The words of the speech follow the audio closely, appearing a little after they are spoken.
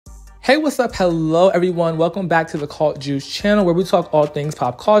Hey, what's up? Hello, everyone. Welcome back to the Cult Juice channel where we talk all things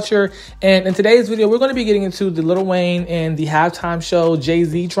pop culture. And in today's video, we're going to be getting into the Lil Wayne and the halftime show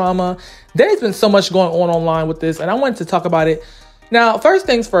Jay-Z drama. There's been so much going on online with this, and I wanted to talk about it. Now, first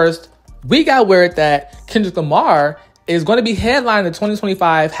things first, we got word that Kendrick Lamar is going to be headlining the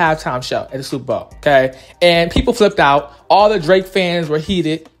 2025 halftime show at the Super Bowl, okay? And people flipped out. All the Drake fans were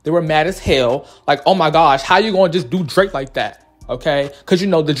heated. They were mad as hell. Like, oh my gosh, how you going to just do Drake like that? Okay, because,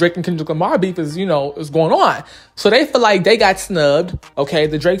 the Drake and Kendrick Lamar beef is going on. So they feel like they got snubbed. Okay,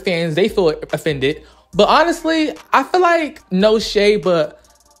 the Drake fans, they feel offended. But honestly, I feel like no shade, but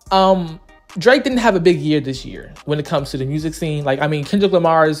Drake didn't have a big year this year when it comes to the music scene. Like, I mean, Kendrick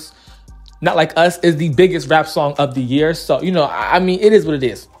Lamar's Not Like Us is the biggest rap song of the year. So, I mean, it is what it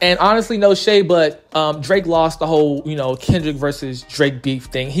is. And honestly, no shade, but Drake lost the whole, Kendrick versus Drake beef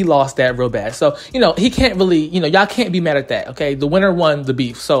thing. He lost that real bad. So, he can't really, y'all can't be mad at that, okay? The winner won the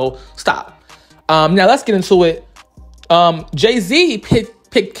beef, so stop. Now, let's get into it. Jay-Z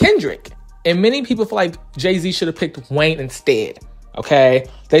picked Kendrick, and many people feel like Jay-Z should have picked Wayne instead. Okay,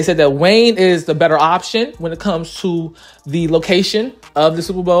 they said that Wayne is the better option when it comes to the location of the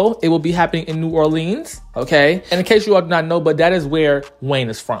Super Bowl. It will be happening in New Orleans. Okay, and in case you all do not know, but that is where Wayne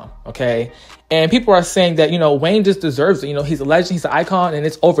is from. Okay, and people are saying that Wayne just deserves it. He's a legend, he's an icon, and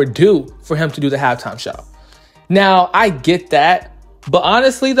it's overdue for him to do the halftime show. Now, I get that, but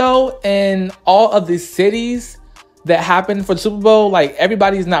honestly though, in all of the cities that happen for the Super Bowl, like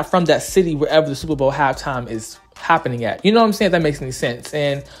everybody's not from that city wherever the Super Bowl halftime is happening at. You know what I'm saying? If that makes any sense.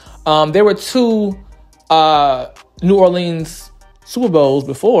 And there were two New Orleans Super Bowls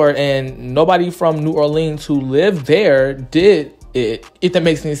before, and nobody from New Orleans who lived there did it, if that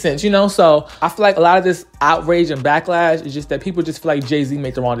makes any sense, So I feel like a lot of this outrage and backlash is just that people just feel like Jay-Z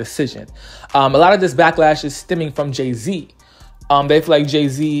made the wrong decision. A lot of this backlash is stemming from Jay-Z. They feel like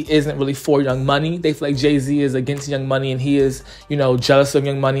Jay-Z isn't really for Young Money. They feel like Jay-Z is against Young Money, and he is, jealous of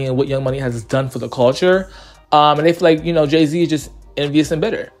Young Money and what Young Money has done for the culture. And they feel like, Jay-Z is just envious and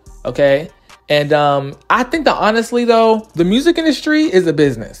bitter, okay? And I think that honestly, though, the music industry is a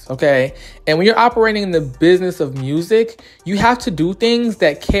business, okay? And when you're operating in the business of music, you have to do things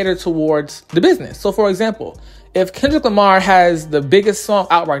that cater towards the business. So, for example, if Kendrick Lamar has the biggest song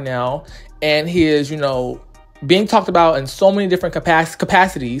out right now, and he is, being talked about in so many different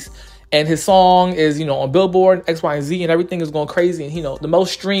capacities, and his song is, on Billboard, X, Y, and Z, and everything is going crazy, and, the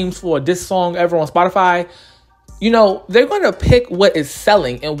most streams for this song ever on Spotify, they're going to pick what is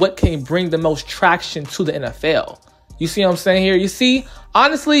selling and what can bring the most traction to the NFL. You see what I'm saying here? You see,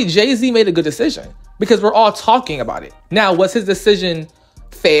 honestly, Jay-Z made a good decision because we're all talking about it. Now, was his decision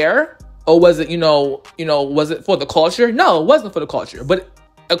fair, or was it, was it for the culture? No, it wasn't for the culture. But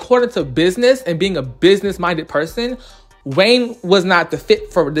according to business and being a business-minded person, Wayne was not the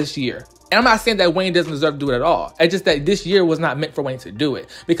fit for this year. And I'm not saying that Wayne doesn't deserve to do it at all. It's just that this year was not meant for Wayne to do it,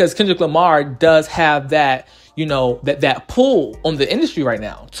 because Kendrick Lamar does have that, that pull on the industry right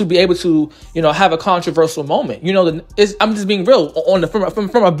now to be able to, have a controversial moment. I'm just being real.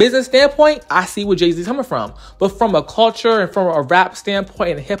 From a business standpoint, I see where Jay-Z's coming from. But from a culture and from a rap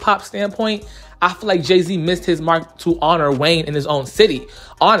standpoint and a hip hop standpoint, I feel like Jay-Z missed his mark to honor Wayne in his own city,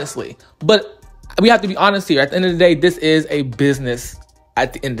 honestly. But we have to be honest here. At the end of the day, this is a business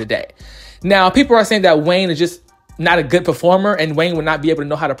at the end of the day. Now, people are saying that Wayne is just not a good performer and Wayne would not be able to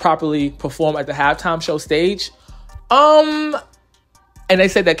know how to properly perform at the halftime show stage. And they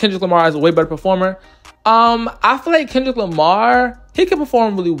said that Kendrick Lamar is a way better performer. I feel like Kendrick Lamar, he can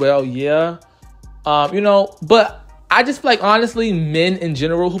perform really well, yeah. But I just feel like, honestly, men in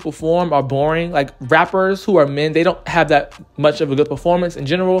general who perform are boring. Like, rappers who are men, they don't have that much of a good performance in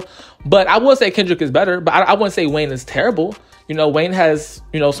general. But I will say Kendrick is better, but I wouldn't say Wayne is terrible. Wayne has,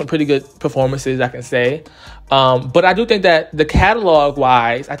 some pretty good performances, I can say. But I do think that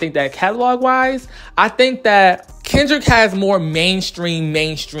catalog-wise, I think that Kendrick has more mainstream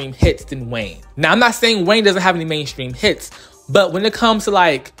hits than Wayne. Now, I'm not saying Wayne doesn't have any mainstream hits, but when it comes to,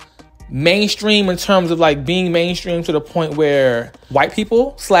 like, mainstream in terms of, like, being mainstream to the point where white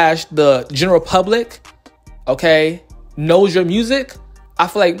people / the general public, okay, knows your music, I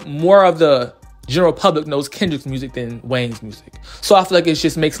feel like more of the general public knows Kendrick's music than Wayne's music. So I feel like it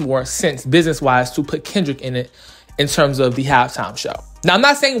just makes more sense business-wise to put Kendrick in it in terms of the halftime show. Now, I'm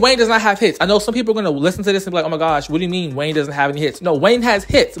not saying Wayne does not have hits. I know some people are going to listen to this and be like, oh my gosh, what do you mean Wayne doesn't have any hits? No, Wayne has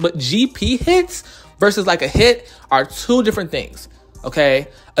hits, but GP hits versus like a hit are two different things, okay?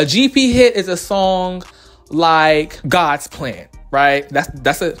 A GP hit is a song like God's Plan, right?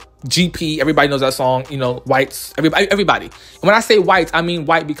 That's a GP. Everybody knows that song, whites, everybody. And when I say whites, I mean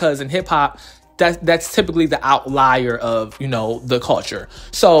white because in hip hop, that's typically the outlier of, the culture.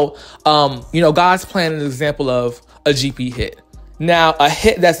 So, God's Plan is an example of a GP hit. Now, a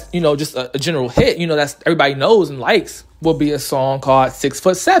hit that's, just a general hit, that's everybody knows and likes, will be a song called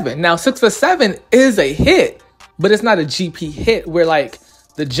 6'7". Now, 6'7" is a hit, but it's not a GP hit where like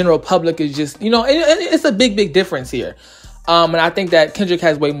the general public is just, it's a big difference here. And I think that Kendrick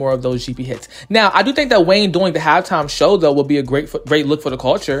has way more of those GP hits. Now, I do think that Wayne doing the halftime show, though, will be a great look for the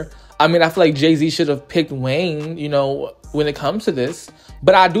culture. I mean, I feel like Jay-Z should have picked Wayne, when it comes to this.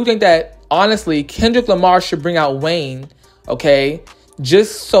 But I do think that, honestly, Kendrick Lamar should bring out Wayne, okay,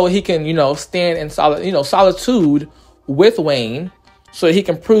 just so he can, stand in solitude with Wayne, so he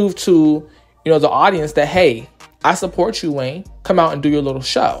can prove to, the audience that, hey, I support you, Wayne. Come out and do your little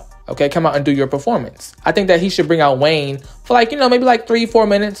show. Okay, come out and do your performance. I think that he should bring out Wayne for like, maybe like 3-4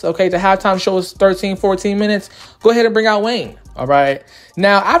 minutes. Okay, the halftime show is 13-14 minutes. Go ahead and bring out Wayne. All right.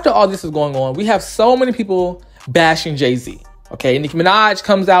 Now, after all this is going on, we have so many people bashing Jay-Z. Okay, Nicki Minaj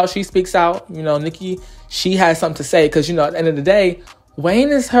comes out. She speaks out. Nicki, she has something to say because, at the end of the day, Wayne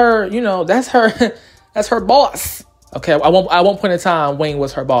is her, that's her boss. Okay, I won't point in time Wayne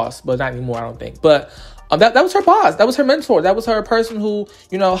was her boss, but not anymore, I don't think. But that was her boss. That was her mentor. That was her person who,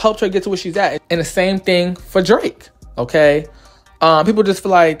 helped her get to where she's at. And the same thing for Drake. Okay. People just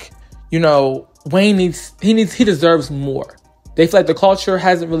feel like, Wayne he deserves more. They feel like the culture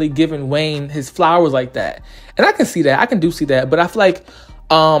hasn't really given Wayne his flowers like that. And I can see that. I can see that. But I feel like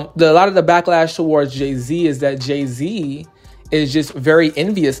a lot of the backlash towards Jay-Z is that Jay-Z is just very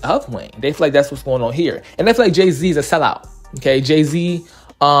envious of Wayne. They feel like that's what's going on here. And they feel like Jay-Z is a sellout. Okay. Jay-Z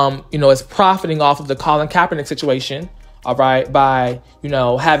is profiting off of the Colin Kaepernick situation, all right, by,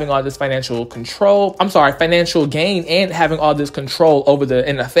 having all this financial gain and having all this control over the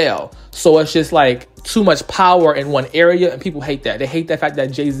NFL. So it's just like too much power in one area, and people hate that. They hate the fact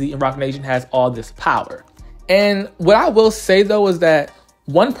that Jay-Z and Roc Nation has all this power. And what I will say, though, is that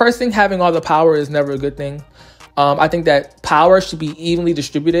one person having all the power is never a good thing. I think that power should be evenly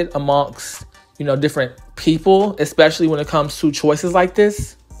distributed amongst different people, especially when it comes to choices like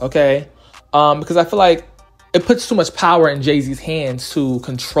this, okay? Because I feel like it puts too much power in Jay-Z's hands to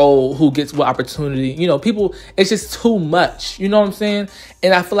control who gets what opportunity. People, it's just too much, you know what I'm saying?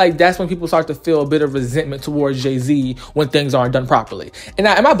 And I feel like that's when people start to feel a bit of resentment towards Jay-Z when things aren't done properly. And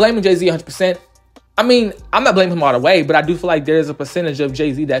now, am I blaming Jay-Z 100%? I mean, I'm not blaming him all the way, but I do feel like there's a percentage of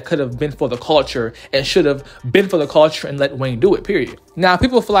Jay-Z that could have been for the culture and should have been for the culture and let Wayne do it, period. Now,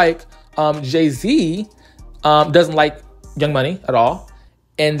 people feel like Jay-Z doesn't like Young Money at all.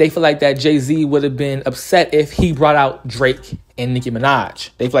 And they feel like that Jay-Z would have been upset if he brought out Drake and Nicki Minaj.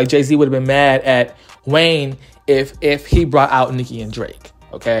 They feel like Jay-Z would have been mad at Wayne if he brought out Nicki and Drake.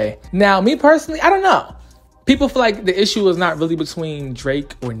 Okay. Now, me personally, I don't know. People feel like the issue is not really between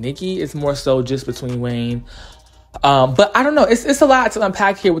Drake or Nicki. It's more so just between Wayne. But I don't know. It's a lot to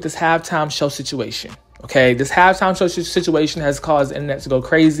unpack here with this halftime show situation. Okay. This halftime show situation has caused the internet to go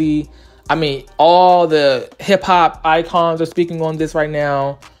crazy. I mean, all the hip hop icons are speaking on this right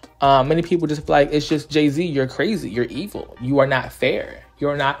now. Many people just feel like it's just Jay-Z. You're crazy. You're evil. You are not fair.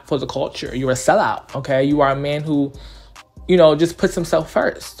 You're not for the culture. You're a sellout. Okay. You are a man who, just puts himself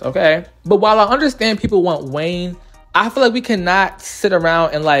first. Okay. But while I understand people want Wayne, I feel like we cannot sit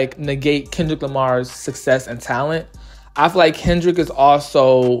around and like negate Kendrick Lamar's success and talent. I feel like Kendrick is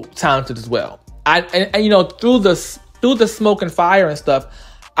also talented as well. Through the smoke and fire and stuff,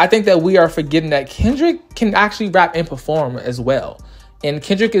 I think that we are forgetting that Kendrick can actually rap and perform as well. And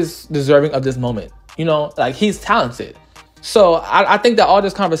Kendrick is deserving of this moment. Like he's talented. So I think that all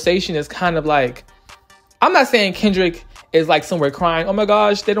this conversation is kind of like, I'm not saying Kendrick is like somewhere crying, oh my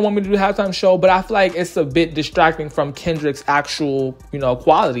gosh, they don't want me to do the halftime show. But I feel like it's a bit distracting from Kendrick's actual,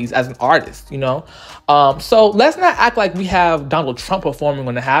 qualities as an artist, So let's not act like we have Donald Trump performing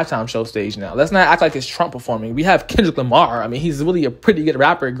on the halftime show stage now. Let's not act like it's Trump performing. We have Kendrick Lamar. I mean, he's really a pretty good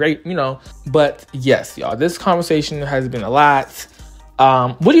rapper, great, But yes, y'all, this conversation has been a lot.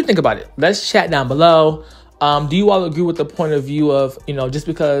 What do you think about it? Let's chat down below. Do you all agree with the point of view of, just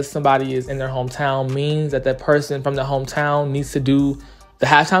because somebody is in their hometown means that person from the hometown needs to do the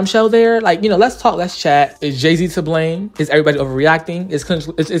halftime show there? Like, let's talk, let's chat. Is Jay-Z to blame? Is everybody overreacting? Is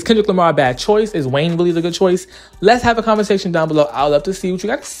Kendrick Lamar a bad choice? Is Wayne really the good choice? Let's have a conversation down below. I'd love to see what you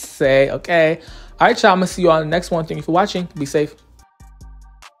got to say, okay? All right, y'all, I'm going to see you on the next one. Thank you for watching. Be safe.